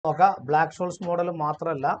നോക്കാം. Black-shawls model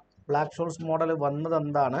മാത്രമല്ല, black-shawls model വന്നത്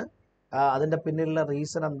എന്താണ്, അതിൻ്റെ പിന്നിലുള്ള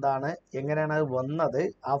റീസൺ എന്താണ്, എങ്ങനെയാണ് അത് വന്നത്,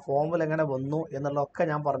 ആ ഫോമിൽ എങ്ങനെ വന്നു എന്നുള്ളതൊക്കെ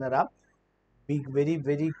ഞാൻ പറഞ്ഞുതരാം. Be very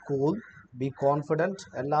very cool, be confident,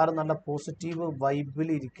 എല്ലാവരും നല്ല പോസിറ്റീവ് വൈബിൽ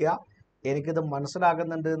ഇരിക്കുക. എനിക്കിത്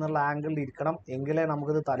മനസ്സിലാകുന്നുണ്ട് എന്നുള്ള ആംഗിളിൽ ഇരിക്കണം, എങ്കിലേ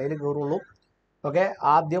നമുക്കിത് തലയിൽ കയറുള്ളൂ. ഓക്കെ,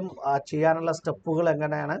 ആദ്യം ചെയ്യാനുള്ള സ്റ്റെപ്പുകൾ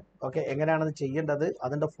എങ്ങനെയാണ്, ഓക്കെ, എങ്ങനെയാണ് ഇത് ചെയ്യേണ്ടത്,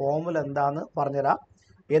 അതിൻ്റെ ഫോമിൽ എന്താണെന്ന് പറഞ്ഞുതരാം.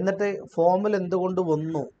 എന്നിട്ട് ഫോമിൽ എന്തുകൊണ്ട്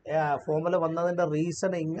വന്നു, ഫോമിൽ വന്നതിൻ്റെ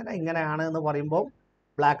റീസൺ ഇങ്ങനെയാണ് എന്ന് പറയുമ്പോൾ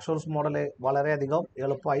ബ്ലാക്ക്-ഷോൾസ് മോഡൽ വളരെയധികം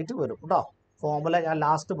എളുപ്പമായിട്ട് വരും കേട്ടോ. ഫോമുല ഞാൻ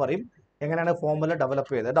ലാസ്റ്റ് പറയും എങ്ങനെയാണ് ഫോമുല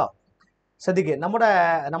ഡെവലപ്പ് ചെയ്തത് കേട്ടോ. ശ്രദ്ധിക്കുക,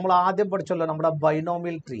 നമ്മൾ ആദ്യം പഠിച്ചല്ലോ നമ്മുടെ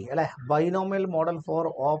ബൈനോമിയൽ ട്രീ അല്ലേ, binomial model four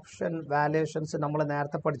option valuations നമ്മൾ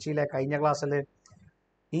നേരത്തെ പഠിച്ചില്ലേ കഴിഞ്ഞ ക്ലാസ്സിൽ.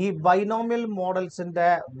 ഈ binomial മോഡൽസിന്റെ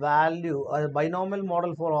value, binomial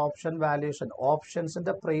model four option valuation,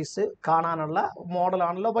 ഓപ്ഷൻസിന്റെ price കാണാനുള്ള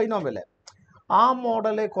മോഡലാണല്ലോ ബൈനോമിയൽ. ആ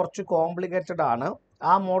മോഡൽ കുറച്ച് കോംപ്ലിക്കേറ്റഡ് ആണ്.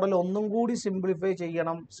 ആ മോഡൽ ഒന്നും കൂടി സിംപ്ലിഫൈ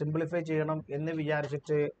ചെയ്യണം എന്ന്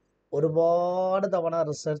വിചാരിച്ചിട്ട് ഒരുപാട് തവണ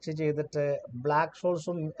റിസർച്ച് ചെയ്തിട്ട്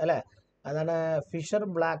ബ്ലാക്ക്-ഷോൾസും അല്ലെ, അതാണ് ഫിഷർ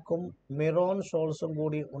ബ്ലാക്കും മിറോൺ ഷോൾസും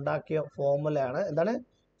കൂടി ഉണ്ടാക്കിയ ഫോമുലയാണ്. എന്താണ്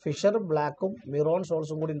ഫിഷർ ബ്ലാക്കും മിറോൺ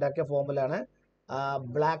ഷോൾസും കൂടി ഉണ്ടാക്കിയ ഫോമുലയാണ്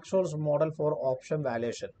black-shawls model four option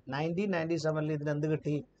valuation. 1997 ഇതിന് എന്ത്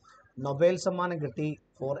കിട്ടി, നൊബേൽ സമ്മാനം കിട്ടി.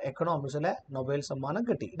 ഫോർ എക്കണോമിക്സിലെ നൊബേൽ സമ്മാനം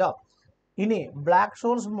കിട്ടി കേട്ടോ. ഇനി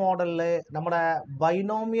ബ്ലാക്ക്-ഷോൾസ് മോഡലിൽ നമ്മുടെ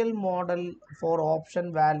ബൈനോമിയൽ മോഡൽ ഫോർ ഓപ്ഷൻ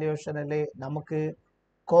വാല്യുവേഷനിൽ നമുക്ക്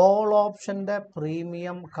കോൾ ഓപ്ഷന്റെ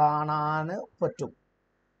പ്രീമിയം കാണാൻ പറ്റും.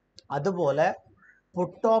 അതുപോലെ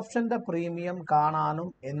പുട്ട് ഓപ്ഷന്റെ പ്രീമിയം കാണാനും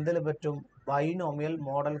എന്തിൽ പറ്റും, ബൈനോമിയൽ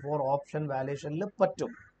മോഡൽ ഫോർ ഓപ്ഷൻ വാല്യുവേഷനിൽ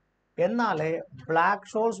പറ്റും. എന്നാൽ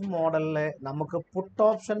ബ്ലാക്ക്-ഷോൾസ് മോഡലിൽ നമുക്ക് പുട്ട്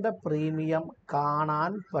ഓപ്ഷന്റെ പ്രീമിയം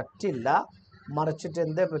കാണാൻ പറ്റില്ല, മറിച്ചിട്ട്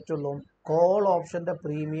എന്തേ പറ്റുള്ളൂ, കോൾ ഓപ്ഷന്റെ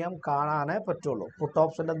പ്രീമിയം കാണാനേ പറ്റുള്ളൂ. പുട്ട്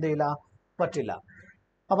ഓപ്ഷന്റെ എന്ത് ചെയ്യില്ല, പറ്റില്ല.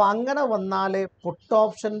 അപ്പൊ അങ്ങനെ വന്നാൽ പുട്ട്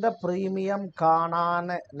ഓപ്ഷന്റെ പ്രീമിയം കാണാൻ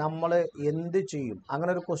നമ്മൾ എന്ത് ചെയ്യും? അങ്ങനെ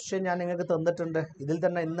ഒരു ക്വസ്റ്റ്യൻ ഞാൻ നിങ്ങൾക്ക് തന്നിട്ടുണ്ട്. ഇതിൽ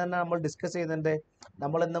തന്നെ ഇന്ന് തന്നെ നമ്മൾ ഡിസ്കസ് ചെയ്യുന്നുണ്ട്.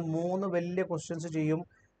 നമ്മൾ ഇന്ന് 3 വലിയ ക്വസ്റ്റ്യൻസ് ചെയ്യും.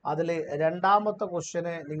 അതിൽ രണ്ടാമത്തെ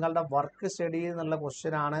ക്വസ്റ്റ്യന് നിങ്ങളുടെ വർക്ക് സ്റ്റഡി എന്നുള്ള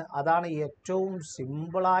ക്വസ്റ്റ്യൻ ആണ്. അതാണ് ഏറ്റവും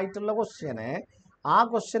സിമ്പിളായിട്ടുള്ള ക്വസ്റ്റ്യന്. ആ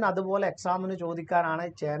ക്വസ്റ്റ്യൻ അതുപോലെ എക്സാമിന് ചോദിക്കാനാണ്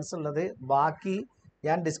ചാൻസ് ഉള്ളത്. ബാക്കി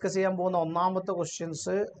ഞാൻ ഡിസ്കസ് ചെയ്യാൻ പോകുന്ന ഒന്നാമത്തെ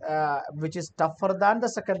questions which is tougher than the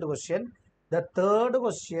second question, the third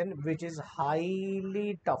question which is highly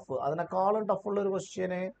tough, അതിനേക്കാളും ടഫുള്ള ഒരു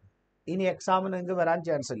ക്വസ്റ്റ്യന് ഇനി എക്സാമിന് നിങ്ങൾക്ക് വരാൻ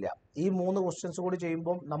ചാൻസ് ഇല്ല. ഈ 3 ക്വസ്റ്റ്യൻസ് കൂടി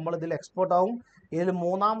ചെയ്യുമ്പോൾ നമ്മൾ ഇതിൽ എക്സ്പേർട്ട് ആവും. ഇതിൽ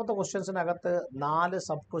മൂന്നാമത്തെ ക്വസ്റ്റ്യൻസിനകത്ത് 4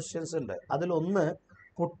 സബ് ക്വസ്റ്റ്യൻസ് ഉണ്ട്. അതിലൊന്ന്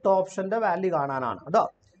പുട്ട് ഓപ്ഷന്റെ വാല്യൂ കാണാനാണ് കേട്ടോ.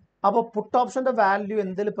 അപ്പോൾ പുട്ട് ഓപ്ഷന്റെ വാല്യൂ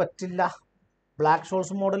എന്തിൽ പറ്റില്ല,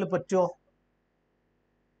 ബ്ലാക്ക്-ഷോൾസ് മോഡൽ പറ്റുമോ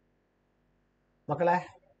മക്കളെ?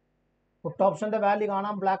 പുട്ട് ഓപ്ഷന്റെ വാല്യൂ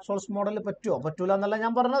കാണാൻ ബ്ലാക്ക്-ഷോൾസ് മോഡൽ പറ്റുമോ? പറ്റൂല എന്നല്ല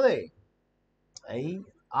ഞാൻ പറഞ്ഞത്.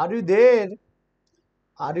 Are you there?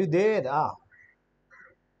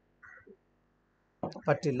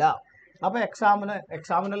 പറ്റില്ല. അപ്പൊ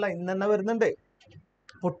എക്സാമിനുള്ള ഇന്ന് തന്നെ വരുന്നുണ്ട്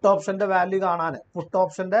പുട്ട് ഓപ്ഷന്റെ വാല്യൂ കാണാൻ, പുട്ട്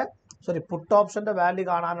ഓപ്ഷന്റെ വാല്യൂ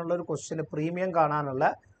കാണാനുള്ള ഒരു ക്വസ്റ്റ്യന്, പ്രീമിയം കാണാനുള്ള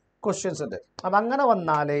ക്വസ്റ്റ്യൻസ് ഉണ്ട്. അപ്പൊ അങ്ങനെ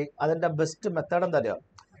വന്നാലേ അതിന്റെ ബെസ്റ്റ് മെത്തേഡ് എന്താ,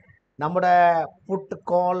 നമ്മുടെ പുട്ട്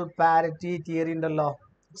കോൾ പാരിറ്റി തിയറി ഉണ്ടല്ലോ,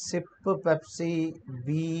 സിപ്പ് പെപ്സി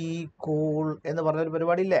ബി കൂൾ എന്ന് പറഞ്ഞൊരു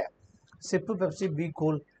പരിപാടി ഇല്ലേ, സിപ്പ് പെപ്സി ബി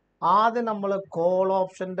കൂൾ. ആദ്യം നമ്മൾ കോൾ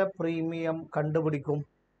ഓപ്ഷന്റെ പ്രീമിയം കണ്ടുപിടിക്കും.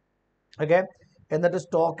 ഓക്കെ, എന്നിട്ട്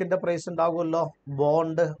സ്റ്റോക്കിന്റെ പ്രൈസ് ഉണ്ടാകുമല്ലോ,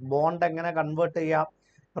 ബോണ്ട് എങ്ങനെ കൺവേർട്ട് ചെയ്യാം,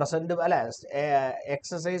 പ്രസന്റ് അല്ലെ,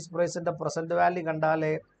 എക്സസൈസ് പ്രൈസിന്റെ പ്രസന്റ് വാല്യൂ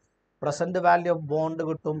കണ്ടാലേ പ്രസന്റ് വാല്യൂ ഓഫ് ബോണ്ട്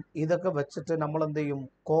കിട്ടും. ഇതൊക്കെ വെച്ചിട്ട് നമ്മൾ എന്ത് ചെയ്യും,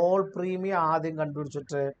 കോൾ പ്രീമിയം ആദ്യം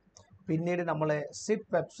കണ്ടുപിടിച്ചിട്ട് പിന്നീട് നമ്മൾ സിപ്പ്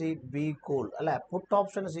പെപ്സി ബി കൂൾ അല്ലെ, puttu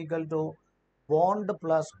option is equal to bond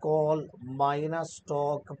plus call minus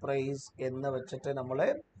stock price എന്ന് വെച്ചിട്ട് നമ്മൾ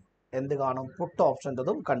എന്ത് കാണും, പുട്ട്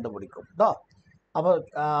ഓപ്ഷൻ്റെതും കണ്ടുപിടിക്കും കേട്ടോ. അപ്പോൾ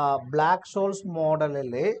ബ്ലാക്ക്-ഷോൾസ്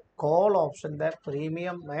മോഡലിൽ കോൾ ഓപ്ഷന്റെ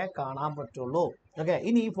പ്രീമിയമേ കാണാൻ പറ്റുള്ളൂ. ഓക്കെ,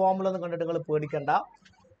 ഇനി ഈ ഫോമുല ഒന്നും കണ്ടിട്ട് നിങ്ങൾ പേടിക്കണ്ട,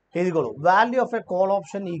 എഴുതിക്കോളൂ. Value of A call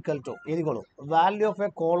option equal to, എഴുതിക്കോളൂ, value of A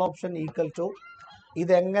call option equal to.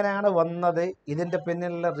 ഇതെങ്ങനെയാണ് വന്നത്, ഇതിന്റെ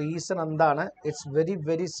പിന്നിലുള്ള റീസൺ എന്താണ്, ഇറ്റ്സ് വെരി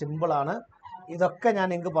വെരി സിമ്പിൾ ആണ്. ഇതൊക്കെ ഞാൻ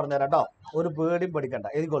നിങ്ങൾക്ക് പറഞ്ഞുതരാം കേട്ടോ, ഒരു പേടിയും പഠിക്കണ്ട.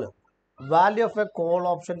 എഴുതിക്കോളൂ, value of A call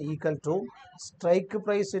option equal to strike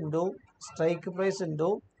price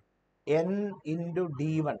into N into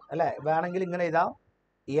D1 അല്ലെ, വേണമെങ്കിൽ ഇങ്ങനെ എഴുതാം,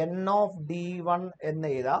 എൻ ഓഫ് D1 എന്ന്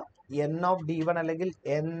എഴുതാം, എൻ ഓഫ് D1 അല്ലെങ്കിൽ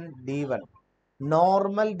എൻ D1.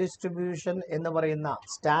 നോർമൽ ഡിസ്ട്രിബ്യൂഷൻ എന്ന് പറയുന്ന,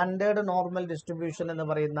 സ്റ്റാൻഡേർഡ് നോർമൽ ഡിസ്ട്രിബ്യൂഷൻ എന്ന്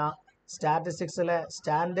പറയുന്ന സ്റ്റാറ്റിസ്റ്റിക്സിലെ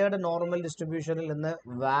സ്റ്റാൻഡേർഡ് നോർമൽ ഡിസ്ട്രിബ്യൂഷനിൽ നിന്ന്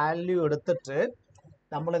വാല്യൂ എടുത്തിട്ട്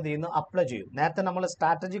നമ്മൾ എന്ത് ചെയ്യുന്നു, അപ്ലൈ ചെയ്യും. നേരത്തെ നമ്മൾ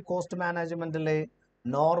സ്ട്രാറ്റജി കോസ്റ്റ് മാനേജ്മെന്റിൽ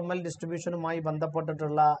നോർമൽ ഡിസ്ട്രിബ്യൂഷനുമായി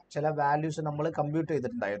ബന്ധപ്പെട്ടിട്ടുള്ള ചില വാല്യൂസ് നമ്മൾ കമ്പ്യൂട്ട്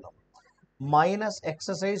ചെയ്തിട്ടുണ്ടായിരുന്നു. Minus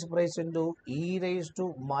exercise price into E raise to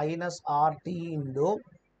minus R T into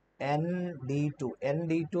N D to. N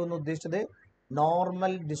D to എന്ന് ഉദ്ദേശിച്ചത്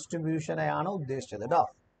നോർമൽ ഡിസ്ട്രിബ്യൂഷനെയാണ് ഉദ്ദേശിച്ചത് കേട്ടോ.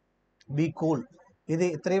 B cool. ഇത്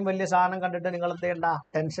ഇത്രയും വലിയ സാധനം കണ്ടിട്ട് നിങ്ങൾ എന്ത് ചെയ്യണ്ട,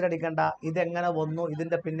 ടെൻഷൻ അടിക്കണ്ട. ഇതെങ്ങനെ വന്നു,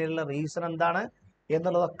 ഇതിന്റെ പിന്നിലുള്ള റീസൺ എന്താണ്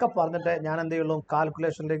എന്നുള്ളതൊക്കെ പറഞ്ഞിട്ട് ഞാൻ എന്ത് ചെയ്യുള്ളൂ,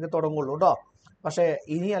 കാൽക്കുലേഷനിലേക്ക് തുടങ്ങുള്ളൂ കേട്ടോ. പക്ഷേ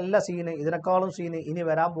ഇനിയല്ല സീന്, ഇതിനേക്കാളും സീന് ഇനി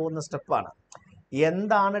വരാൻ പോകുന്ന സ്റ്റെപ്പാണ്.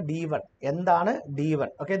 എന്താണ് D1, എന്താണ്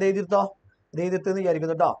D1? ഓക്കെ, ഇത് എഴുതിർത്തോ, ഇത് എഴുതിർത്ത്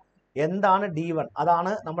വിചാരിക്കുന്നു കേട്ടോ. എന്താണ് D1?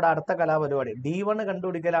 അതാണ് നമ്മുടെ അടുത്ത കലാപരിപാടി. D1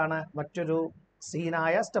 കണ്ടുപിടിക്കലാണ് മറ്റൊരു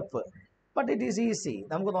സീനായ step. But it is easy,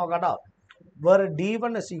 നമുക്ക് നോക്കാം കേട്ടോ. Where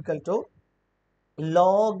D1 is equal to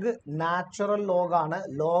log, natural log ആണ്,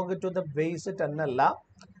 ലോഗ് ടു ദ ബേസ് 10 അല്ല,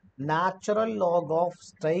 natural log of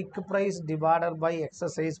strike price divided by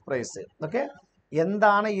exercise price. Okay,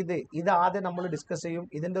 എന്താണ് ഇത്? ഇത് ആദ്യം നമ്മൾ ഡിസ്കസ് ചെയ്യും.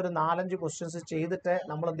 ഇതിന്റെ ഒരു 4-5 ക്വസ്റ്റ്യൻസ് ചെയ്തിട്ട്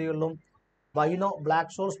നമ്മൾ എന്ത് ചെയ്യുള്ളൂ,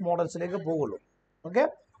 Black-Scholes മോഡൽസിലേക്ക് പോകുള്ളൂ. Okay,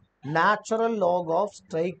 natural log of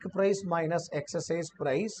strike price minus exercise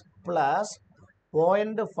price plus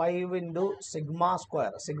 0.5 into sigma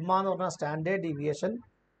square. Sigma എന്ന് പറഞ്ഞാൽ standard deviation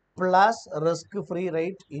plus risk free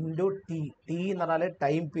rate into T. T എന്ന് പറഞ്ഞാൽ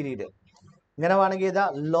ടൈം പീരീഡ്. ഇങ്ങനെ വേണമെങ്കിൽ ഇതാ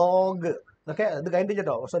ലോഗ്. ഓക്കെ, ഇത് കഴിഞ്ഞിട്ട്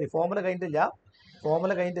കേട്ടോ, സോറി, ഫോർമുല കഴിഞ്ഞിട്ടില്ല.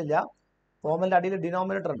 ഫോർമുലയുടെ അടിയിൽ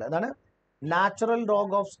ഡിനോമിനേറ്റർ ഉണ്ട്. അതാണ് natural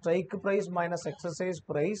log of strike price minus exercise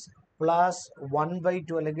price plus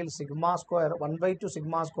 1/2 അല്ലെങ്കിൽ sigma square, 1/2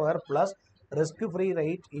 sigma square plus risk free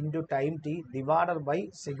rate into time T divided by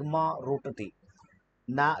sigma root T.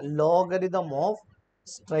 Logarithm of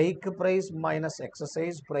strike price minus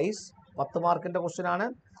exercise price 10 മാർക്കിന്റെ question ആണ്.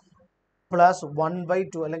 Plus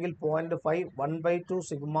 1/2 അല്ലെങ്കിൽ 0.5, 1/2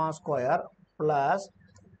 sigma square plus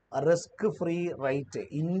risk free rate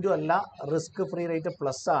into അല്ല, risk free rate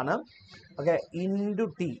plus ആണ്. Okay, into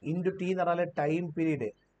T. Into T എന്ന് പറഞ്ഞാൽ time period.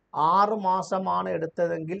 6 മാസമാണ്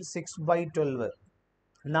എടുത്തതെങ്കിൽ 6/12,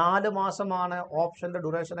 4 മാസമാണ് ഓപ്ഷന്റെ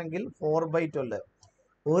duration എങ്കിൽ 4/12,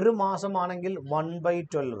 1 മാസമാണെങ്കിൽ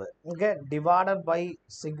 1/12. Okay, divided by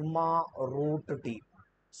sigma root T.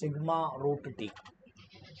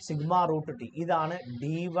 Sigma root T ഇതാണ്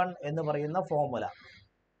D1 എന്ന് പറയുന്ന ഫോർമുല.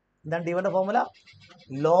 എന്താണ് D1ന്റെ formula?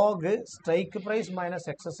 Log strike price minus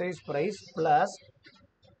exercise price plus,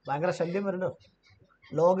 ഭയങ്കര ശല്യം വരുന്നുണ്ടോ,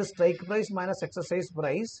 log strike price minus exercise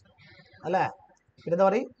price അല്ലേ, പിന്നെന്താ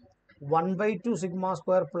പറയും 1/2 sigma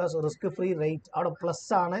square plus risk free rate. അവിടെ പ്ലസ്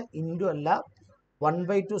ആണ്, ഇൻറ്റു അല്ല,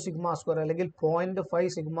 1/2 സിഗ്മ സ്ക്വയർ അല്ലെങ്കിൽ 0.5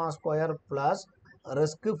 sigma square plus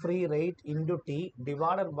risk free rate into T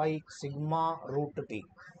divided by sigma root T.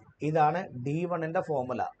 ഇതാണ് D1ന്റെ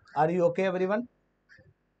formula. Are you okay everyone?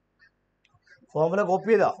 Formula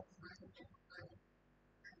copy ചെയ്തോ?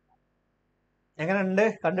 എങ്ങനെയുണ്ട്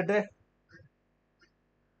കണ്ടിട്ട്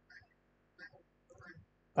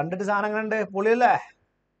സാധനം എങ്ങനെയുണ്ട്? പൊളിയല്ലേ?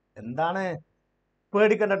 എന്താണ്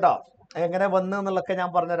പേടിക്കണ്ട കേട്ടോ. എങ്ങനെ വന്നു എന്നുള്ളതൊക്കെ ഞാൻ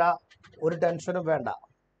പറഞ്ഞുതരാം, ഒരു ടെൻഷനും വേണ്ട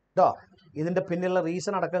കേട്ടോ. ഇതിന്റെ പിന്നിലുള്ള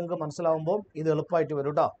റീസൺ അടക്കം നിങ്ങൾക്ക് മനസ്സിലാവുമ്പോൾ ഇത് എളുപ്പമായിട്ട്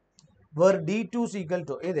വരും കേട്ടോ. Where D2 is equal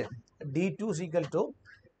to ഏത് D2 is equal to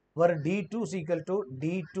where D2 is equal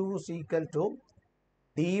to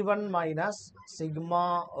D1 minus sigma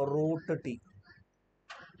root T.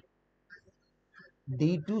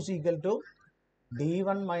 D2 is equal to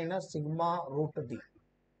D1 minus sigma root T.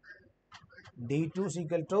 D2 is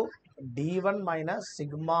equal to D1 minus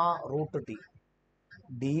sigma root T.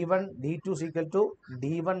 D2 is equal to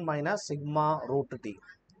D1 minus sigma root T.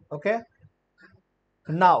 Okay.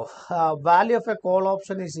 Now, value of a call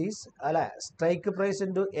option is strike price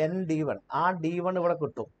into N D1. ആ D1 ഇവിടെ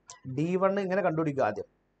കിട്ടും. D1 ഇങ്ങനെ കണ്ടുപിടിക്കുക ആദ്യം.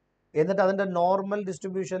 എന്നിട്ട് അതിന്റെ normal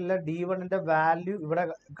ഡിസ്ട്രിബ്യൂഷനിലെ D1ന്റെ value ഇവിടെ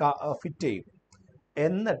fit ചെയ്യും.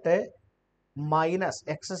 എന്നിട്ട് minus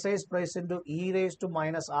exercise price into E raise to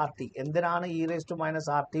minus R T. എന്തിനാണ് E raise to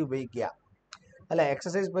minus R T ഉപയോഗിക്കുക അല്ലെ?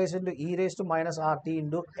 Exercise price into E raise to minus R T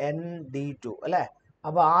into N D2 അല്ലെ?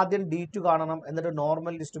 അപ്പോൾ ആദ്യം D2 കാണണം, എന്നിട്ട്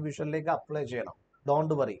നോർമൽ ഡിസ്ട്രിബ്യൂഷനിലേക്ക് അപ്ലൈ ചെയ്യണം.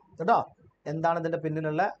 Don't worry കേട്ടോ. എന്താണ് ഇതിന്റെ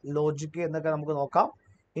പിന്നിലുള്ള ലോജിക്ക് എന്നൊക്കെ നമുക്ക് നോക്കാം.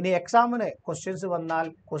 ഇനി എക്സാമിന് ക്വസ്റ്റ്യൻസ് വന്നാൽ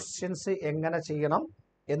ക്വസ്റ്റ്യൻസ് എങ്ങനെ ചെയ്യണം,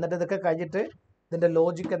 എന്നിട്ട് ഇതൊക്കെ കഴിഞ്ഞിട്ട് ഇതിന്റെ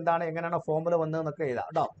ലോജിക്ക് എന്താണ്, എങ്ങനെയാണ് ഫോർമുല വന്നതെന്നൊക്കെ എഴുതാം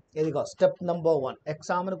കേട്ടോ. എഴുതിക്കോ. സ്റ്റെപ്പ് നമ്പർ 1,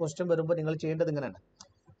 എക്സാമിന് ക്വസ്റ്റ്യൻ വരുമ്പോൾ നിങ്ങൾ ചെയ്യേണ്ടത് ഇങ്ങനെയാണ്.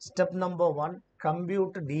 Step number 1,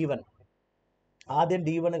 compute D1. ആദ്യം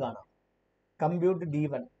D1 കാണാം, compute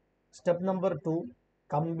D1. Step number 2,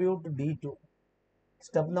 compute D2.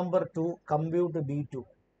 Step number 2, compute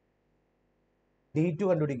D2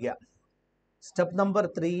 കണ്ടുപിടിക്കുക. സ്റ്റെപ്പ് നമ്പർ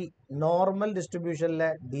 3, നോർമൽ ഡിസ്ട്രിബ്യൂഷനിലെ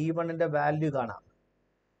D1ന്റെ വാല്യൂ കാണാം.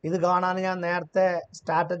 ഇത് കാണാൻ ഞാൻ നേരത്തെ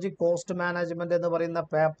സ്ട്രാറ്റജിക് കോസ്റ്റ് മാനേജ്മെന്റ് എന്ന് പറയുന്ന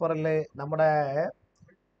പേപ്പറിൽ നമ്മുടെ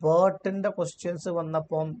വേർട്ടിന്റെ ക്വസ്റ്റ്യൻസ്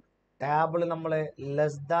വന്നപ്പം ടാബിൾ നമ്മൾ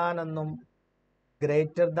ലെസ് ദാൻ എന്നും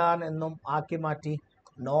ഗ്രേറ്റർ ദാൻ എന്നും ആക്കി മാറ്റി.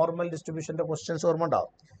 നോർമൽ ഡിസ്ട്രിബ്യൂഷന്റെ ക്വസ്റ്റ്യൻസ് ഓർമ്മ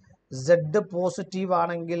ഉണ്ടാവും. Z പോസിറ്റീവ്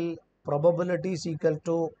ആണെങ്കിൽ probability is equal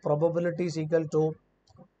to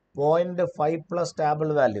 0.5 plus table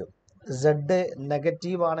value. Z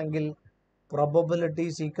negative ആണെങ്കിൽ probability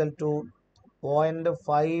is equal to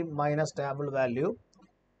 0.5 minus table value.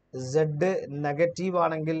 Z negative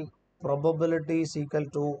ആണെങ്കിൽ probability is equal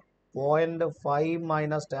to 0.5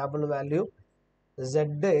 minus table value.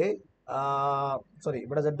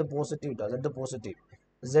 ഇവിടെ Z positive കേട്ടോ, Z positive.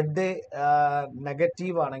 Z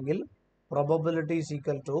negative ആണെങ്കിൽ probability is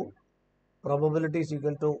equal to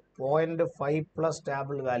 0.5 plus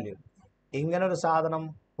table value. ഇങ്ങനെ ഒരു സാധനം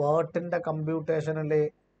പേർട്ടിന്റെ കമ്പ്യൂട്ടേഷനിൽ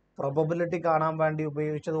probability കാണാൻ വേണ്ടി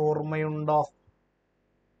ഉപയോഗിച്ചത് ഓർമ്മയുണ്ടോ?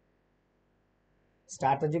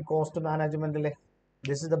 Strategic cost മാനേജ്മെന്റിലെ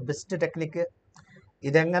this is the best technique.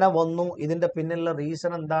 ഇതെങ്ങനെ വന്നു, ഇതിന്റെ പിന്നിലുള്ള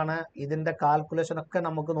റീസൺ എന്താണ്, ഇതിന്റെ കാൽക്കുലേഷൻ ഒക്കെ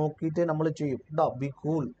നമുക്ക് നോക്കിയിട്ട് നമ്മൾ ചെയ്യും കേട്ടോ. ബി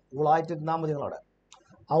കൂളായിട്ട് ഇരുന്നാൽ മതി. നിങ്ങളവിടെ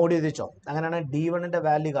അവിടെ എഴുതിച്ചോ. അങ്ങനെയാണ് D1ന്റെ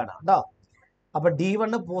വാല്യൂ കാണാം കേട്ടോ. അപ്പൊ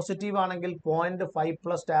D1 പോസിറ്റീവ് ആണെങ്കിൽ 0.5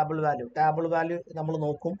 plus table value. Table value നമ്മൾ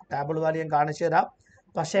നോക്കും. ടാബിൾ വാല്യൂ ഞാൻ കാണിച്ചു തരാം.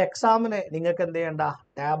 പക്ഷെ എക്സാമിന് നിങ്ങൾക്ക് എന്ത് ചെയ്യണ്ട,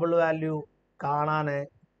 ടാബിൾ വാല്യൂ കാണാൻ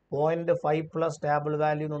 0.5 പ്ലസ് ടാബിൾ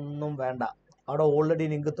വാല്യൂ ഒന്നും വേണ്ട. അവിടെ ഓൾറെഡി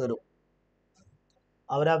നിങ്ങൾക്ക് തരും.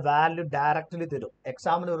 അവർ ആ വാല്യൂ ഡയറക്റ്റ്ലി തരും.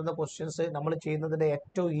 എക്സാമിന് വരുന്ന ക്വസ്റ്റ്യൻസ് നമ്മൾ ചെയ്യുന്നതിന്റെ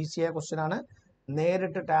ഏറ്റവും ഈസിയായ ക്വസ്റ്റ്യൻ ആണ്.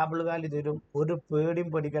 നേരിട്ട് ടാബിൾ വാല്യൂ തരും. ഒരു പേടിയും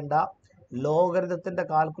പേടിക്കണ്ട. ലോഗരിതത്തിന്റെ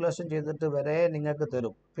കാൽക്കുലേഷൻ ചെയ്തിട്ട് വരെ നിങ്ങൾക്ക്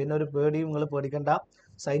തരും. പിന്നെ ഒരു പേടിയും നിങ്ങൾ പേടിക്കണ്ട.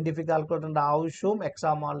 സയന്റിഫിക് കാൽക്കുലേറ്ററിന്റെ ആവശ്യവും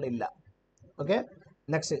എക്സാം ഹാളിൽ ഇല്ല. ഓക്കെ,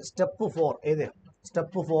 നെക്സ്റ്റ് സ്റ്റെപ്പ് 4 ഏത്?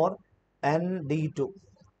 Step 4 ND2.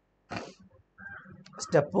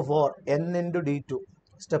 Step 4 N into D2.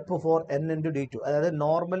 Step 4 N into D2. അതായത്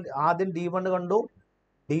നോർമൽ ആദ്യം D1 കണ്ടു,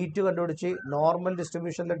 D2 കണ്ടുപിടിച്ച്, നോർമൽ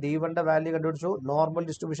ഡിസ്ട്രിബ്യൂഷനിലെ D1ന്റെ വാല്യൂ കണ്ടുപിടിച്ചു, നോർമൽ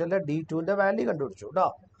ഡിസ്ട്രിബ്യൂഷനിലെ D2ന്റെ വാല്യൂ കണ്ടുപിടിച്ചു കേട്ടോ.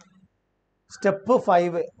 Step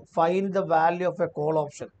 5 find the value of A call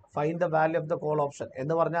option. Find the value of the call option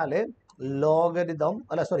എന്ന് പറഞ്ഞാൽ logarithm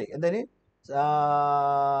അല്ല, സോറി, എന്തിന്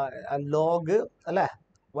ലോഗ് അല്ലേ?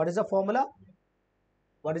 What is the formula?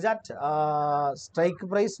 What is that? Strike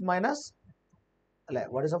price minus അല്ലേ?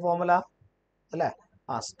 What is the formula അല്ലേ?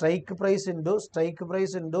 Strike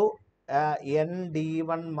price into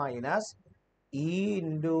ND1 minus E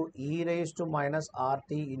into E raise to minus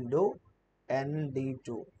RT into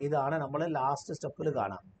ND2. ഇതാണ് നമ്മൾ last സ്റ്റെപ്പിൽ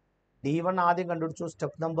കാണാം. D1 ആദ്യം കണ്ടുപിടിച്ചു,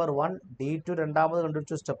 step number 1. D2 രണ്ടാമത്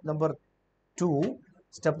കണ്ടുപിടിച്ചു, സ്റ്റെപ്പ് നമ്പർ 2.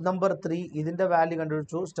 സ്റ്റെപ്പ് നമ്പർ 3 ഇതിന്റെ വാല്യൂ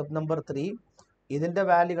കണ്ടുപിടിച്ചു, സ്റ്റെപ്പ് നമ്പർ 3. ഇതിന്റെ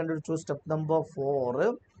വാല്യൂ കണ്ടുപിടിച്ചു, സ്റ്റെപ്പ് നമ്പർ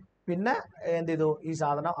 4. പിന്നെ എന്ത് ചെയ്തു? ഈ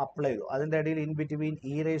സാധനം അപ്ലൈ ചെയ്തു. അതിന്റെ ഇടയിൽ in between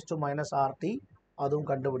E raise to minus RT അതും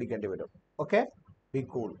കണ്ടുപിടിക്കേണ്ടി വരും. ഓക്കെ, ബി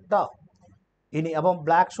കൂൾ കേട്ടോ. ഇനി അപ്പം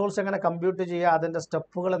ബ്ലാക്ക് ഷോൾസ് എങ്ങനെ കമ്പ്യൂട്ട് ചെയ്യുക, അതിന്റെ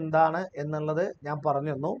സ്റ്റെപ്പുകൾ എന്താണ് എന്നുള്ളത് ഞാൻ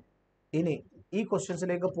പറഞ്ഞു തന്നു. ഇനി ഈ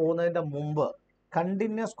ക്വസ്റ്റ്യൻസിലേക്ക് പോകുന്നതിന്റെ മുമ്പ്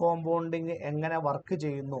കണ്ടിന്യൂസ് കോമ്പൗണ്ടിങ് എങ്ങനെ വർക്ക്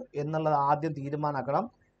ചെയ്യുന്നു എന്നുള്ളത് ആദ്യം തീരുമാനാക്കണം.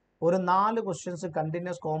 ഒരു 4 ക്വസ്റ്റ്യൻസ്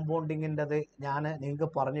കണ്ടിന്യൂസ് കോമ്പൗണ്ടിങ്ങിൻ്റെത് ഞാൻ നിങ്ങൾക്ക്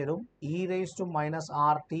പറഞ്ഞുതരും. E raise to minus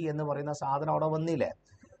RT എന്ന് പറയുന്ന സാധനം അവിടെ വന്നില്ലേ?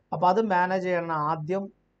 അപ്പം അത് മാനേജ് ചെയ്യണം ആദ്യം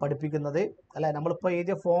പഠിപ്പിക്കുന്നത് അല്ലെ? നമ്മളിപ്പോൾ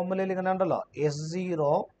എഴുതിയ ഫോർമുലയിൽ ഇങ്ങനെ ഉണ്ടല്ലോ,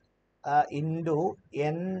 S0 into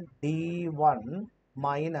ND1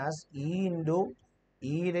 minus E into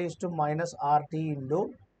E raise to minus RT into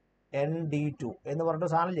ND2 എന്ന്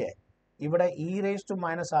പറഞ്ഞിട്ട് സാധനമില്ലേ? ഇവിടെ E raise to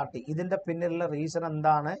minus RT ഇതിന്റെ പിന്നിലുള്ള റീസൺ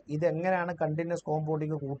എന്താണ്, ഇതെങ്ങനെയാണ് കണ്ടിന്യൂസ്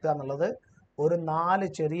കോമ്പൗണ്ടിങ് കൂട്ടുക എന്നുള്ളത് ഒരു 4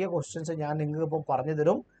 ചെറിയ ക്വസ്റ്റ്യൻസ് ഞാൻ നിങ്ങൾക്ക് ഇപ്പോൾ പറഞ്ഞു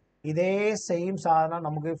തരും. ഇതേ സെയിം സാധനം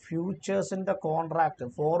നമുക്ക് ഫ്യൂച്ചേഴ്സിന്റെ contract,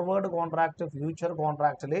 forward contract, future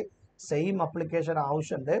കോൺട്രാക്റ്റിൽ same application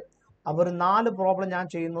ആവശ്യമുണ്ട്. അപ്പോൾ ഒരു 4 പ്രോബ്ലം ഞാൻ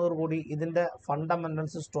ചെയ്യുന്നതോടുകൂടി ഇതിന്റെ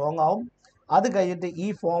ഫണ്ടമെന്റൽസ് സ്ട്രോങ് ആവും. അത് കഴിഞ്ഞിട്ട് ഈ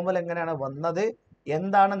ഫോർമുല എങ്ങനെയാണ് വന്നത്,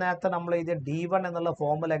 എന്താണ് നേരത്തെ നമ്മൾ എഴുതിയ D1 എന്നുള്ള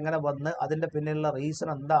ഫോർമുല എങ്ങനെ വന്ന് അതിന്റെ പിന്നിലുള്ള റീസൺ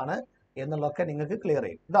എന്താണ് എന്നുള്ളതൊക്കെ നിങ്ങൾക്ക് ക്ലിയർ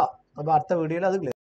ചെയ്യും കേട്ടോ. അപ്പോൾ അടുത്ത വീഡിയോയിൽ അത് ക്ലിയർ